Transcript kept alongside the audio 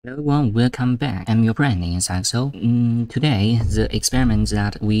Hello everyone, welcome back. I'm your friend Inside. Today the experiment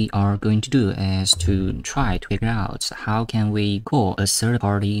that we are going to do is to try to figure out how can we call a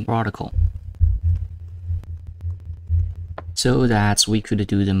third-party protocol so that we could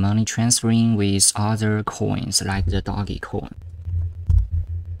do the money transferring with other coins like the doggy coin.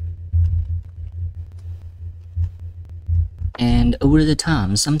 And over the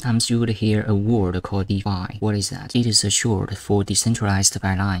time, sometimes you would hear a word called DeFi. What is that? It is a short for decentralized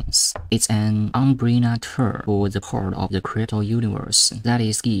finance. It's an umbrella term for the part of the crypto universe that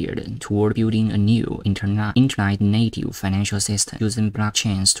is geared toward building a new internet-native financial system using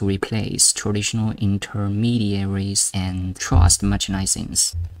blockchains to replace traditional intermediaries and trust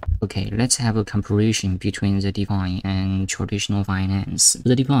mechanisms. Okay, let's have a comparison between the DeFi and traditional finance.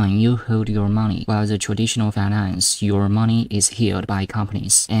 The DeFi, you hold your money, while the traditional finance, your money is held by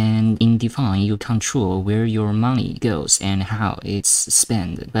companies. And in DeFi, you control where your money goes and how it's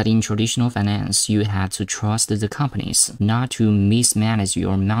spent. But in traditional finance, you have to trust the companies not to mismanage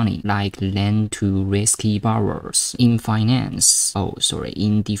your money, like lend to risky borrowers. In DeFi,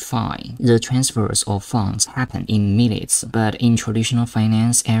 the transfers of funds happen in minutes, but in traditional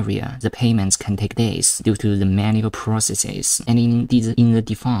finance area, the payments can take days due to the manual processes. And in the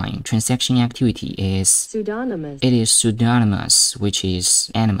DeFi, transaction activity is pseudonymous. It is pseudonymous, which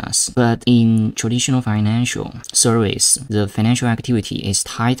is anonymous. But in traditional financial service, the financial activity is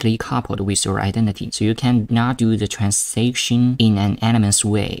tightly coupled with your identity, so you cannot do the transaction in an anonymous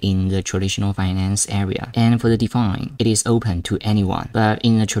way in the traditional finance area. And for the DeFi, it is open to anyone. But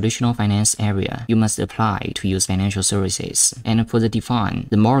in the traditional finance area, you must apply to use financial services. And for the DeFi,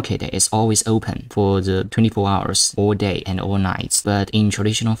 the market is always open for the 24 hours, all day and all nights. But in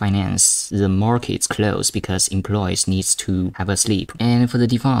traditional finance, the market's closed because employees need to have a sleep. And for the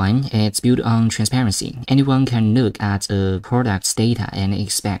DeFi, it's built on transparency. Anyone can look at a product's data and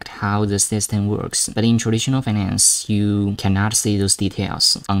expect how the system works. But in traditional finance, you cannot see those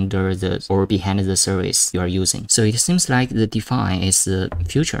details under the or behind the service you are using. So it seems like the DeFi is the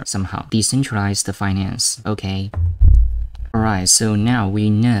future somehow. Decentralized finance. Okay. Alright, so now we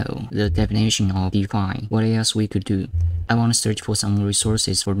know the definition of DeFi. What else we could do? I want to search for some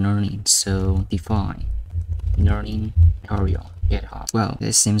resources for learning. So DeFi learning tutorial GitHub. Well,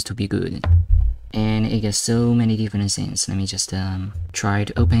 this seems to be good. And it gets so many different things. Let me just try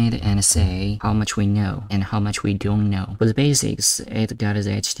to open it and say how much we know and how much we don't know. For the basics, it got the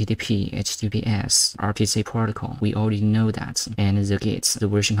HTTP, HTTPS, RPC protocol. We already know that. And the Git, the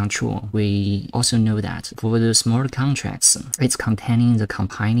version control, we also know that. For the smart contracts, it's containing the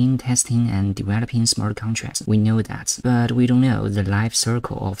compiling, testing, and developing smart contracts. We know that. But we don't know the life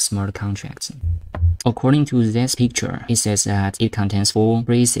cycle of smart contracts. According to this picture, it says that it contains 4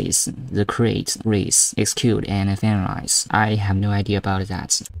 phrases: the create, raise, execute, and finalize. I have no idea about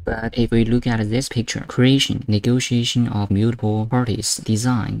that. But if we look at this picture, creation, negotiation of multiple parties,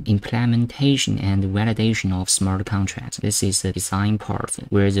 design, implementation, and validation of smart contracts. This is the design part,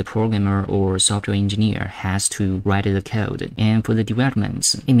 where the programmer or software engineer has to write the code. And for the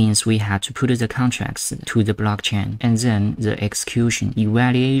development, it means we have to put the contracts to the blockchain, and then the execution,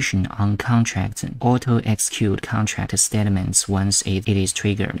 evaluation on contracts, auto-execute contract statements once it is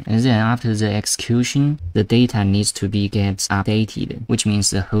triggered. And then after the execution, the data needs to be get updated, which means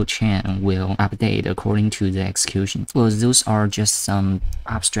the whole chain will update according to the execution. Well, those are just some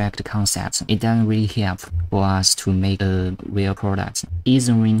abstract concepts. It doesn't really help for us to make a real product.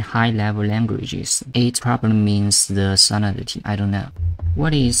 Either in high-level languages, it probably means the solidity. I don't know.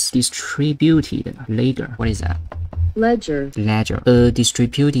 What is distributed ledger? What is that? Ledger. A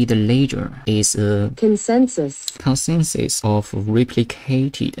distributed ledger is a consensus of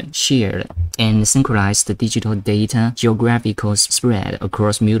replicated, shared, and synchronized digital data geographical spread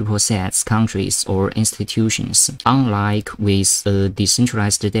across multiple sets, countries, or institutions. Unlike with a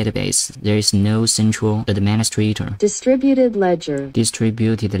decentralized database, there is no central administrator. Distributed ledger.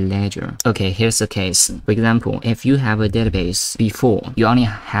 Okay, here's a case. For example, if you have a database before, you only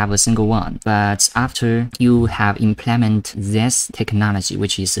have a single one, but after you have implement this technology,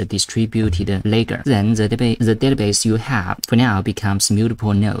 which is a distributed ledger, then the database you have for now becomes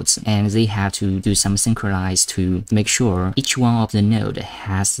multiple nodes, and they have to do some synchronize to make sure each one of the node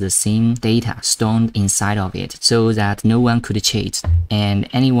has the same data stored inside of it, so that no one could cheat and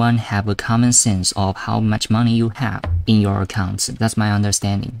anyone have a common sense of how much money you have in your account. That's my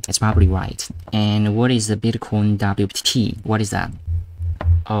understanding. It's probably right. And what is the Bitcoin WT? What is that?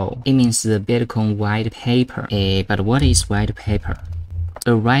 Oh, it means the Bitcoin white paper. But what is white paper?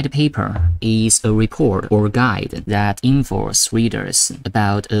 A white paper is a report or guide that informs readers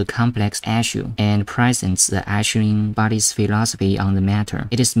about a complex issue and presents the issuing body's philosophy on the matter.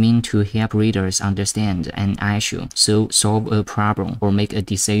 It is meant to help readers understand an issue, so solve a problem or make a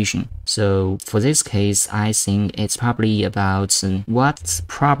decision. So for this case, I think it's probably about what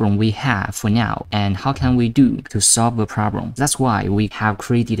problem we have for now and how can we do to solve the problem. That's why we have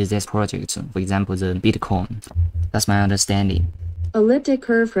created this project, for example, the Bitcoin. That's my understanding. Elliptic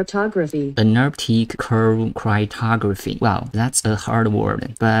curve cryptography. Elliptic curve cryptography. Wow, that's a hard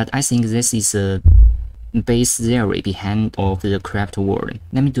word, but I think this is a base theory behind of the crypto world.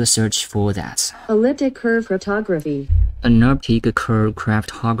 Let me do a search for that. Elliptic curve cryptography. Elliptic curve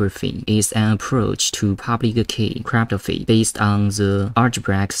cryptography is an approach to public key cryptography based on the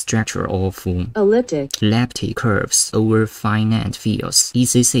algebraic structure of elliptic curves over finite fields.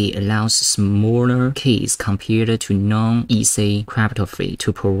 ECC allows smaller keys compared to non-EC cryptography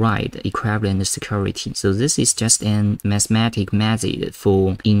to provide equivalent security. So this is just an mathematical method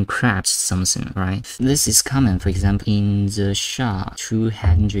for encrypt something, right? This is common, for example, in the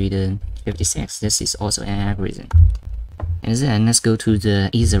SHA-256. This is also an algorithm. And then let's go to the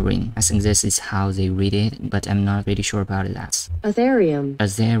Ethereum. I think this is how they read it, but I'm not really sure about that. Ethereum.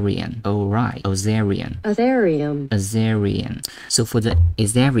 Ethereum. Oh right, Ethereum. Ethereum. Ethereum. So for the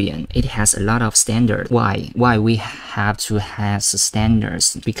Ethereum, it has a lot of standards. Why we have to have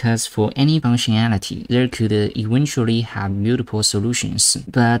standards? Because for any functionality, there could eventually have multiple solutions.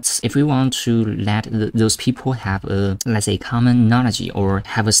 But if we want to let those people have a, let's say, common knowledge or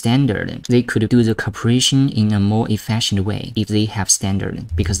have a standard, they could do the cooperation in a more efficient way if they have standard,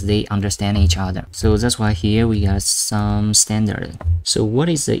 because they understand each other. So that's why here we got some standard. So what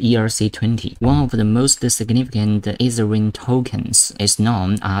is the ERC20? One of the most significant Ethereum tokens is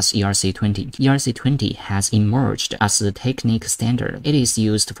known as ERC20. ERC20 has emerged as a technical standard. It is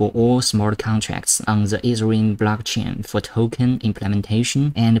used for all smart contracts on the Ethereum blockchain for token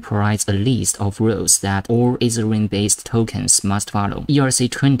implementation and provides a list of rules that all Ethereum-based tokens must follow.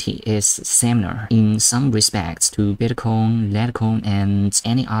 ERC20 is similar in some respects to Bitcoin, Litecoin, and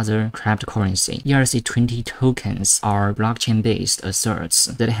any other cryptocurrency. ERC20 tokens are blockchain-based asserts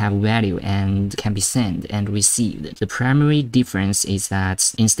that have value and can be sent and received. The primary difference is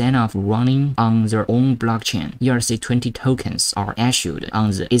that instead of running on their own blockchain, ERC20 tokens are issued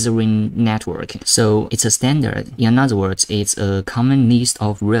on the Ethereum network. So it's a standard. In other words, it's a common list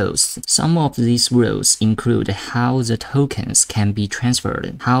of rules. Some of these rules include how the tokens can be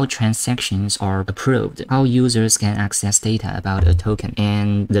transferred, how transactions are approved, how users can access data about a token,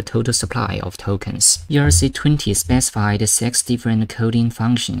 and the total supply of tokens. ERC20 specified 6 different coding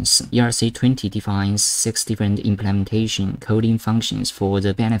functions. ERC20 defines 6 different implementation coding functions for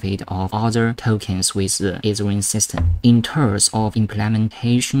the benefit of other tokens with the Ethereum system. In terms of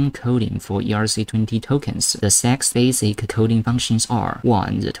implementation coding for ERC20 tokens, the 6 basic coding functions are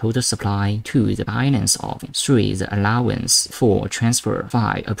 1. The total supply, 2. The balance of, 3. The allowance, 4. Transfer,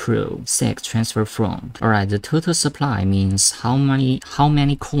 5. Approve, 6. Transfer from. Alright, the total supply means how many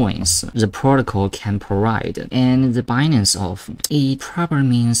coins the protocol can provide, and the balance of, it probably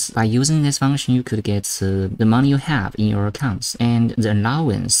means by using this function you could get the money you have in your accounts. And the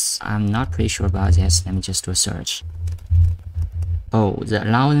allowance, I'm not pretty sure about this. Let me just do a search. Oh, the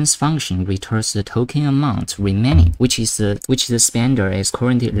allowance function returns the token amount remaining, which the spender is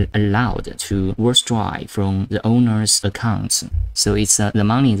currently allowed to withdraw from the owner's account. So it's the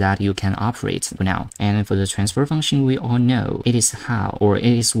money that you can operate for now. And for the transfer function, we all know it is how, or it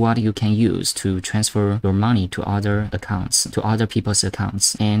is what you can use to transfer your money to other accounts, to other people's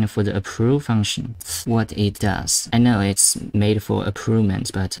accounts. And for the approve function, what it does. I know it's made for approval,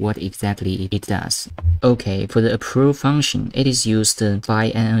 but what exactly it does. Okay, for the approve function, it is used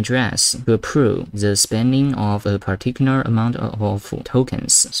by an address to approve the spending of a particular amount of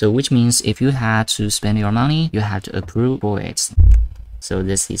tokens. So which means if you had to spend your money, you have to approve for it. So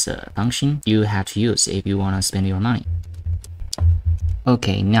this is a function you have to use if you want to spend your money.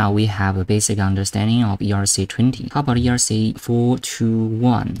 Okay, now we have a basic understanding of ERC20. How about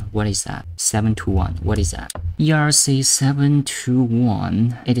ERC421? What is that? 721. What is that?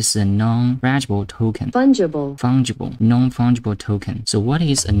 ERC721. It is a non-fungible token. Fungible. Non-fungible token. So what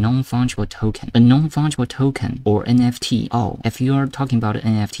is a non-fungible token? A non-fungible token, or NFT. Oh, if you are talking about an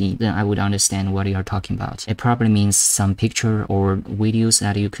NFT, then I would understand what you are talking about. It probably means some picture or videos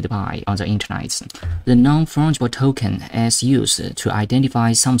that you could buy on the internet. The non-fungible token is used to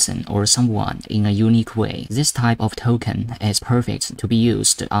identify something or someone in a unique way. This type of token is perfect to be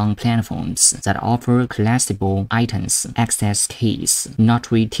used on platforms that offer collectible for items, access keys,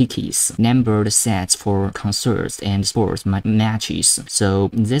 lottery tickets, numbered sets for concerts and sports matches. So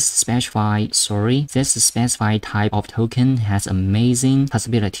this specified type of token has amazing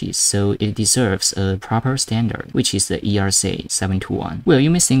possibilities, so it deserves a proper standard, which is the ERC 721. Well, you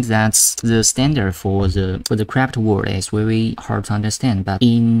may think that the standard for the crypto world is very hard to understand, but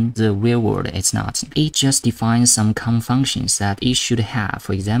in the real world it's not. It just defines some common functions that it should have.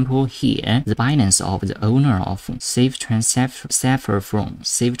 For example, here the binance of the owner of save transfer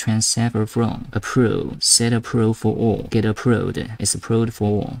from, approve, set approved for all, get approved is approved for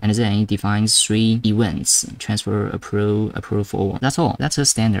all, and then it defines 3 events: transfer, approve for all. That's all. That's a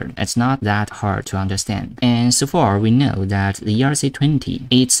standard. It's not that hard to understand. And so far we know that the ERC20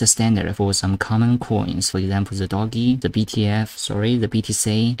 it's a standard for some common coins, for example the Doggy, the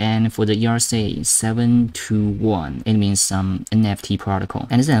BTC, and for the ERC 721 it means some NFT protocol.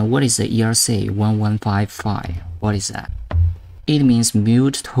 And then what is the ERC 1155? What is that? It means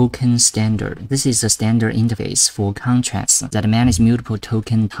Mute Token Standard. This is a standard interface for contracts that manage multiple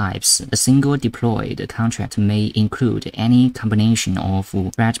token types. A single deployed contract may include any combination of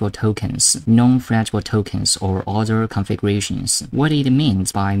fungible tokens, non-fungible tokens, or other configurations. What it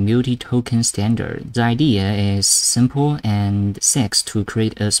means by multi-token standard: the idea is simple and seeks to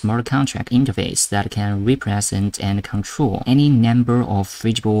create a smart contract interface that can represent and control any number of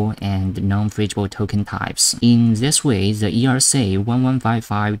fungible and non-fungible token types. In this way, the ERC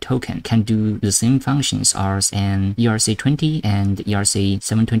 1155 token can do the same functions as an ERC20 and ERC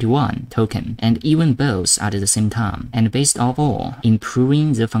 721 token, and even both at the same time, and based off all,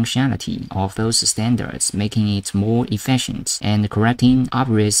 improving the functionality of those standards, making it more efficient, and correcting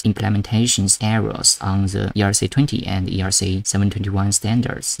obvious implementations errors on the ERC20 and ERC 721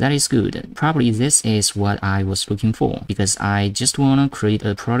 standards. That is good. Probably this is what I was looking for, because I just want to create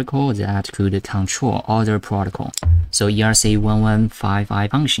a protocol that could control other protocol. So ERC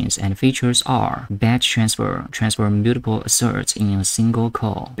 1155 functions and features are: batch transfer multiple asserts in a single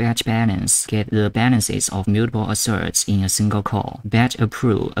call; batch balance, get the balances of multiple asserts in a single call; batch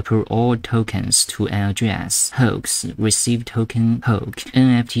approve all tokens to an address; hooks, receive token hook;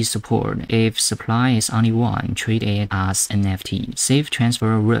 NFT support, if supply is only one, treat it as NFT; safe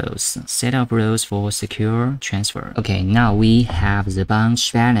transfer rules, set up rules for secure transfer. Okay, now we have the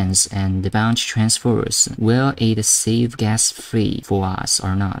bunch balance and the bunch transfers. Will it save gas fee for us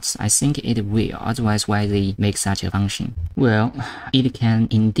or not? I think it will, otherwise why they make such a function? Well, it can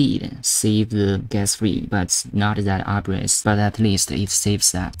indeed save the gas fee, but not that obvious, but at least it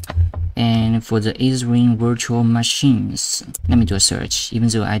saves that. And for the Ethereum virtual machines, let me do a search, even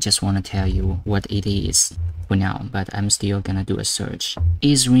though I just want to tell you what it is for now, but I'm still gonna do a search.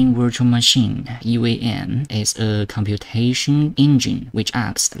 Ethereum virtual machine, UAM, is a computation engine which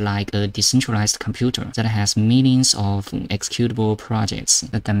acts like a decentralized computer that has millions of executable projects.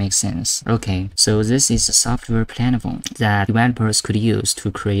 That makes sense. Okay, so this is a software platform that developers could use to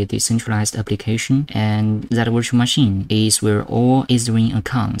create decentralized application, and that virtual machine is where all Ethereum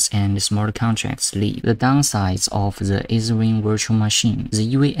accounts and smart contracts live. The downsides of the Ethereum virtual machine: the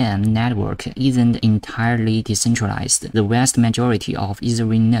UAM network isn't entirely decentralized. The vast majority of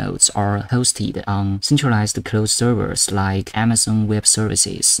Ethereum nodes are hosted on centralized closed servers like Amazon Web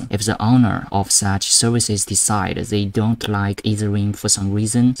Services. If the owner of such services decide they don't like Ethereum for some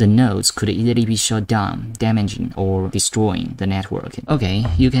reason, the nodes could easily be shut down, damaging or destroying the network. Okay,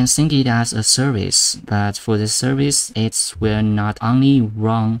 you can think it as a service, but for the service, it will not only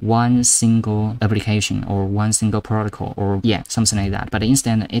run one single application or one single protocol, or something like that, but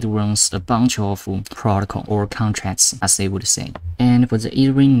instead it runs a bunch of protocol or contracts, as they would say. And for the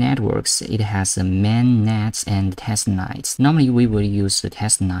Ethereum networks, it has a main net and test net. Normally we will use the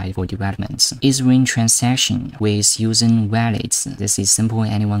test net for development. Ethereum transaction with using wallets. This is simple,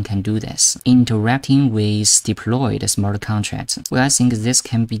 anyone can do this. Interacting with deployed smart contracts. Well, I think this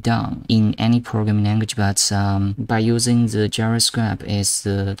can be done in any programming language, but by using the JavaScript is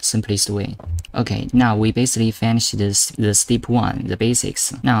the simplest way. Okay, now we basically finished the step 1, the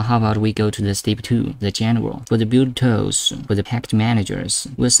basics. Now how about we go to the step 2, the general. For the build tools, for the package managers,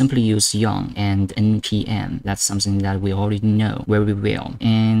 we'll simply use Yarn and NPM. That's something that we already know very well.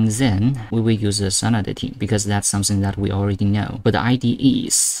 And then we will use the Solidity, because that's something that we already know. For the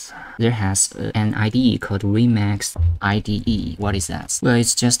IDEs, there has an IDE called Remax IDE. What is that? Well,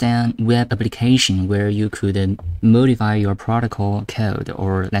 it's just a web application where you could modify your protocol code,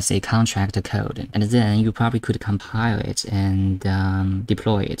 or let's say contract code, and then you probably could compile it and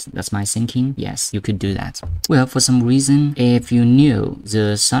deploy it. That's my thinking. Yes, you could do that. Well, for some reason, if you knew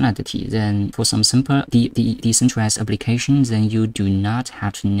the Solidity, then for some simple decentralized applications, then you do not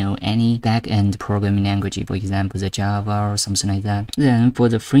have to know any back-end programming language, for example, the Java or something like that. Then for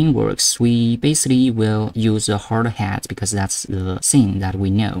the frameworks, we basically will use a hard hat because that's the thing that we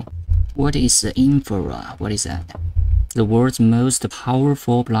know. What is the Infra? What is that? The world's most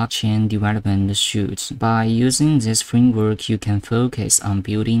powerful blockchain development suite. By using this framework, you can focus on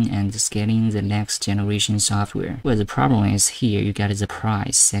building and scaling the next generation software. Well, the problem is here you get the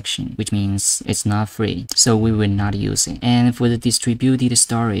price section, which means it's not free, so we will not use it. And for the distributed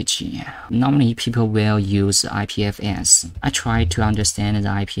storage, normally people will use IPFS. I tried to understand the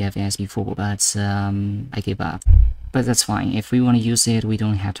IPFS before, but I gave up. But that's fine. If we want to use it, we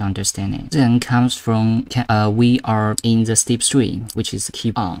don't have to understand it. Then comes from, we are in the step 3, which is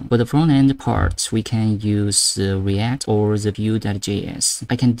keep on. For the front end part, we can use React or the Vue.js.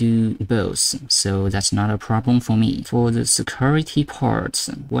 I can do both, so that's not a problem for me. For the security part,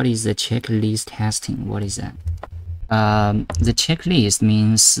 what is the checklist testing? What is that? The checklist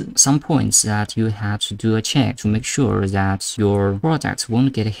means some points that you have to do a check to make sure that your product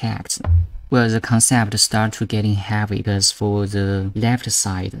won't get hacked. Well, the concept starts to getting heavy because for the left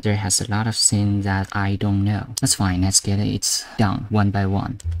side, there has a lot of things that I don't know. That's fine, let's get it done one by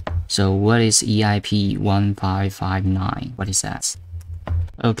one. So what is EIP 1559? What is that?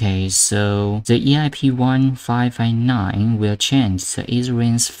 Okay, so the EIP 1559 will change the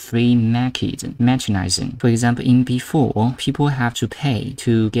Ethereum's free market mechanism. For example, in before, people have to pay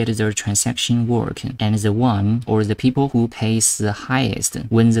to get their transaction work, and the one or the people who pays the highest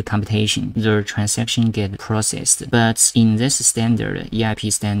win the competition. Their transaction get processed. But in this standard,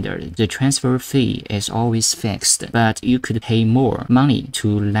 EIP standard, the transfer fee is always fixed, but you could pay more money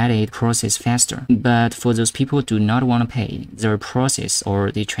to let it process faster. But for those people who do not want to pay, their process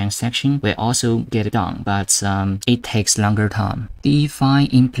or the transaction will also get done, but it takes longer time. DeFi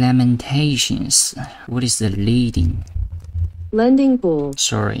implementations. What is the leading? Lending pool.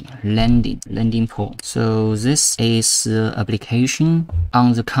 Sorry, lending pool. So this is the application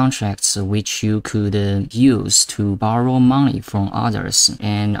on the contracts which you could use to borrow money from others,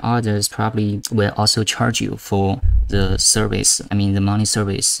 and others probably will also charge you for the service. I mean the money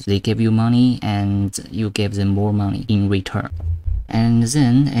service. They give you money and you give them more money in return. And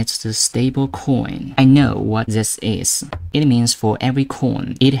then it's the stable coin. I know what this is. It means for every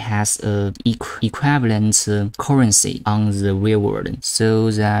coin, it has a equivalent currency on the real world, so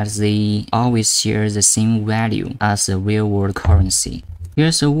that they always share the same value as the real world currency.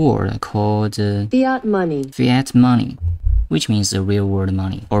 Here's a word called Fiat money. Fiat money, which means the real world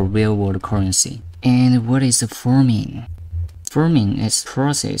money or real world currency. And what is the farming? Farming is the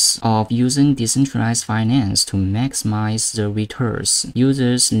process of using decentralized finance to maximize the returns.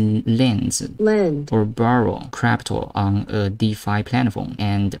 Users lend or borrow crypto on a DeFi platform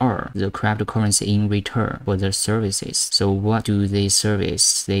and earn the cryptocurrency in return for their services. So what do they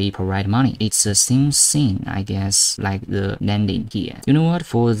service? They provide money. It's the same thing, I guess, like the lending here. You know what?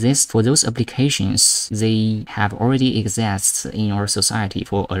 For those applications, they have already existed in our society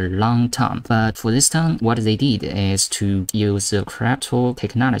for a long time. But for this time, what they did is to use the crypto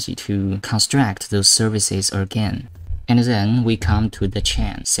technology to construct those services again. And then we come to the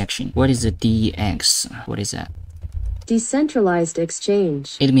chain section. What is the DEX? What is that? Decentralized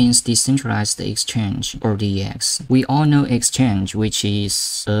exchange. It means decentralized exchange or DEX. We all know exchange, which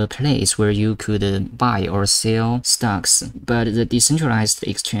is a place where you could buy or sell stocks. But the decentralized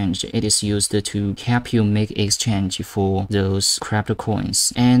exchange, it is used to help you make exchange for those crypto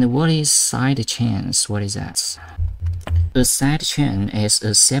coins. And what is side chains? What is that? A sidechain is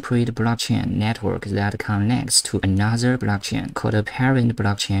a separate blockchain network that connects to another blockchain called a parent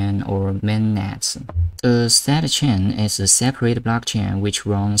blockchain or mainnet. A sidechain is a separate blockchain which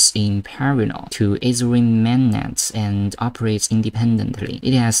runs in parallel to Ethereum mainnet and operates independently.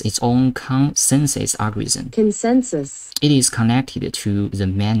 It has its own consensus algorithm. Consensus. It is connected to the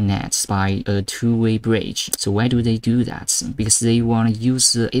mainnet by a two-way bridge. So why do they do that? Because they want to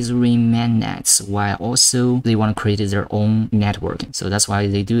use the Ethereum mainnet while also they want to create their own network. So that's why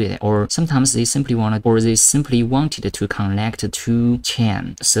they do it. Or sometimes they simply wanted to connect two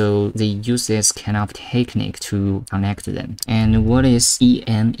chains. So they use this kind of technique to connect them. And what is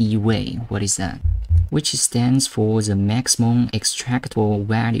EME way? What is that? which stands for the maximum extractable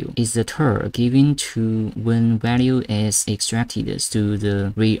value, is the term given to when value is extracted through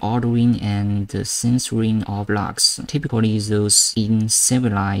the reordering and the censoring of blocks. Typically, those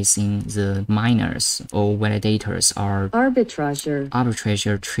incentivizing the miners or validators are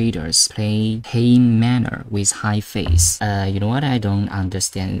arbitrage traders paying miner with high fees. You know what? I don't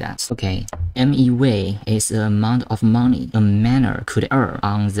understand that. Okay, MEV is the amount of money a miner could earn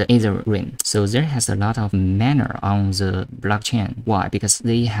on the Ethereum. So there has a lot of miner on the blockchain. Why? Because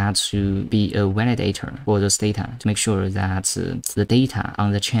they had to be a validator for those data to make sure that the data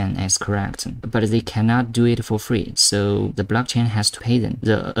on the chain is correct. But they cannot do it for free. So the blockchain has to pay them.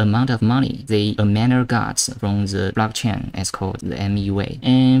 The amount of money a miner got from the blockchain is called the MEV.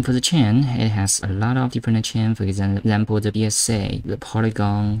 And for the chain, it has a lot of different chains. For example, the BSC, the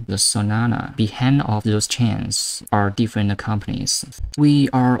Polygon, the Solana. Behind of those chains are different companies. We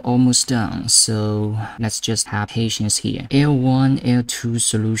are almost done, so let's just have patience here. L1, L2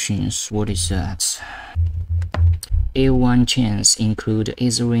 solutions, what is that? L1 chains include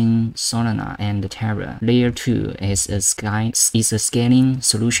Ethereum, Solana, and Terra. Layer 2 is a scaling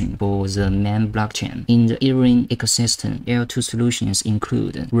solution for the main blockchain. In the Ethereum ecosystem, L2 solutions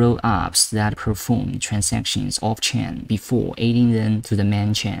include roll-ups that perform transactions off-chain before adding them to the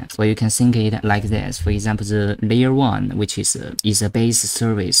main chain. Well, you can think it like this. For example, the Layer 1, which is a base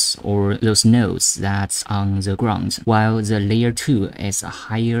service or those nodes that's on the ground, while the Layer 2 is a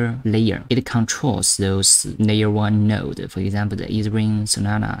higher layer. It controls those Layer 1 node, for example, the Ethereum,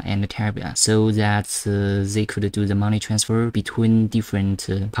 Solana, and Terra, so that they could do the money transfer between different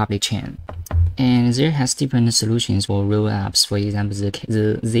public chains. And there has different solutions for roll-ups. For example,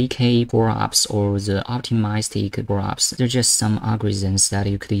 the ZK roll-ups or the optimistic roll-ups. They're just some algorithms that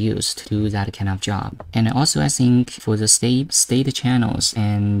you could use to do that kind of job. And also, I think for the state channels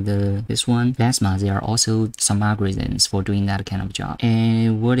and this one, Plasma, there are also some algorithms for doing that kind of job.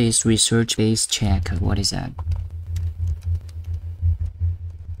 And what is research-based check? What is that?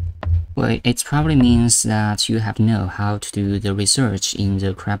 Well, it probably means that you have to know how to do the research in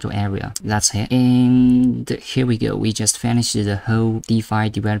the crypto area. That's it. And here we go. We just finished the whole DeFi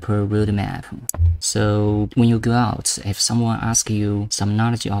Developer Roadmap. So when you go out, if someone asks you some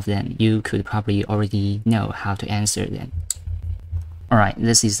knowledge of them, you could probably already know how to answer them. Alright,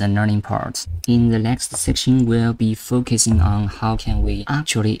 this is the learning part. In the next section, we'll be focusing on how can we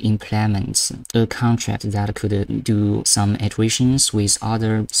actually implement a contract that could do some iterations with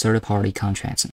other third-party contracts.